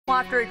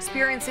After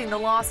experiencing the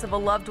loss of a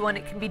loved one,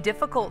 it can be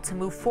difficult to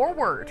move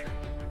forward.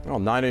 Well,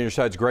 9 on your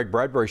side's Greg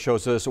Bradbury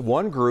shows us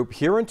one group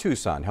here in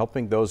Tucson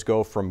helping those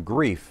go from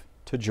grief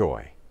to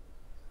joy.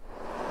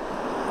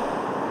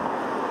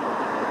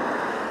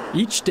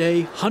 Each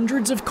day,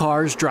 hundreds of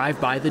cars drive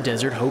by the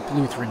Desert Hope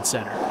Lutheran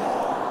Center.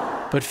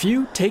 But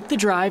few take the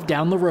drive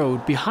down the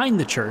road behind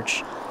the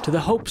church to the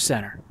Hope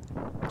Center.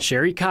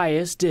 Sherry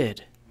Caius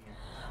did.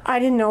 I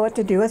didn't know what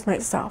to do with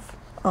myself.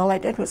 All I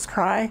did was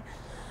cry.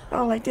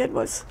 All I did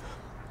was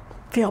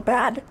feel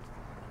bad.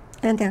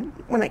 And then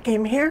when I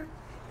came here,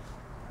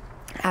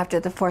 after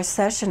the fourth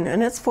session,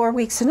 and it's 4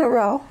 weeks in a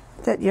row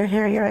that you're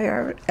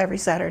here every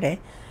Saturday,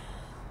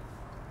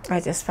 I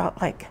just felt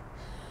like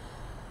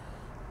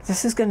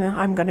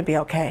I'm gonna be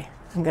okay.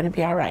 I'm gonna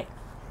be all right.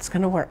 It's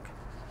gonna work.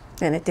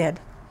 And it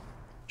did.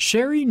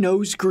 Sherry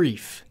knows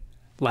grief.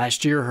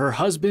 Last year, her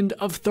husband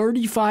of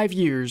 35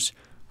 years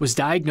was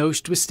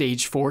diagnosed with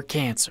stage 4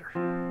 cancer.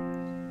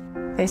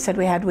 They said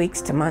we had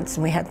weeks to months,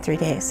 and we had 3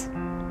 days.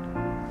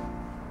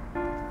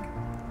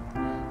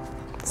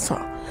 So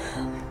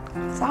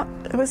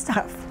it was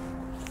tough.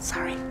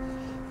 Sorry.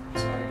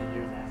 Sorry to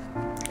hear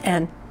that.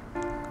 And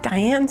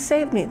Diane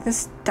saved me.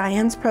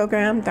 Diane's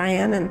program,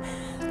 Diane,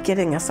 and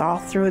getting us all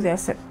through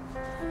this,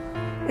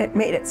 it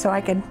made it so I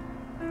could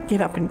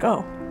get up and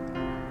go.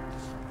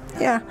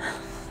 Yeah.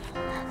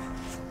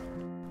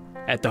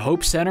 At the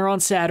Hope Center on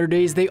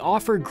Saturdays, they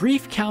offer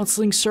grief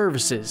counseling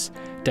services.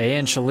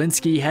 Diane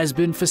Shalinsky has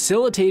been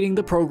facilitating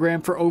the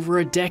program for over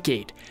a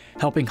decade,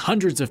 helping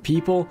hundreds of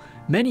people,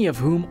 many of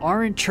whom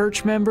aren't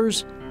church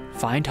members,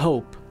 find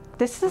hope.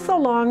 This is a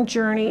long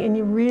journey, and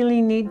you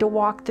really need to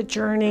walk the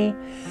journey.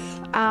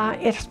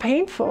 It's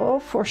painful,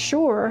 for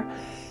sure,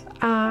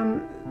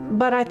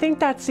 but I think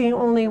that's the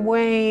only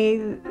way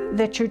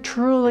that you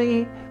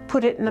truly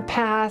put it in the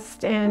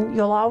past, and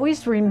you'll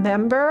always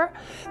remember,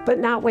 but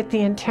not with the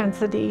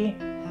intensity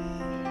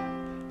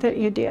that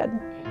you did.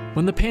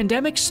 When the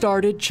pandemic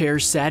started,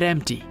 chairs sat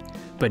empty,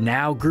 but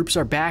now groups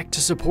are back to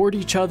support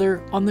each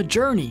other on the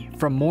journey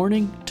from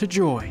mourning to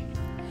joy.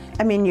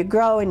 I mean, you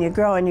grow and you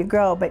grow and you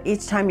grow, but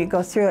each time you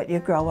go through it, you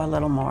grow a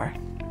little more.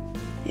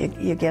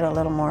 You get a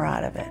little more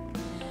out of it.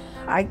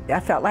 I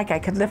felt like I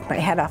could lift my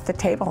head off the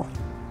table.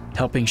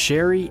 Helping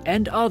Sherry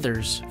and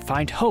others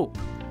find hope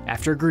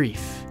after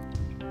grief.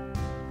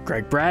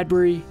 Greg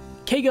Bradbury,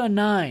 KGUN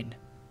 9,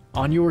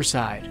 on your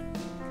side.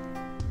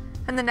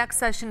 And the next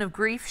session of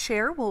Grief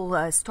Share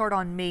will start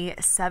on May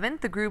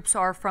 7th. The groups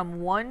are from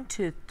 1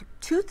 to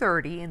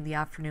 2:30 in the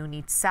afternoon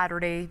each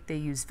Saturday. They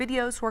use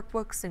videos,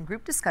 workbooks, and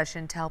group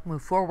discussion to help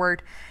move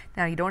forward.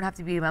 Now, you don't have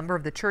to be a member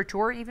of the church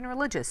or even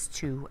religious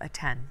to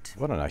attend.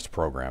 What a nice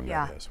program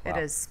that is. Yeah,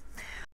 it is.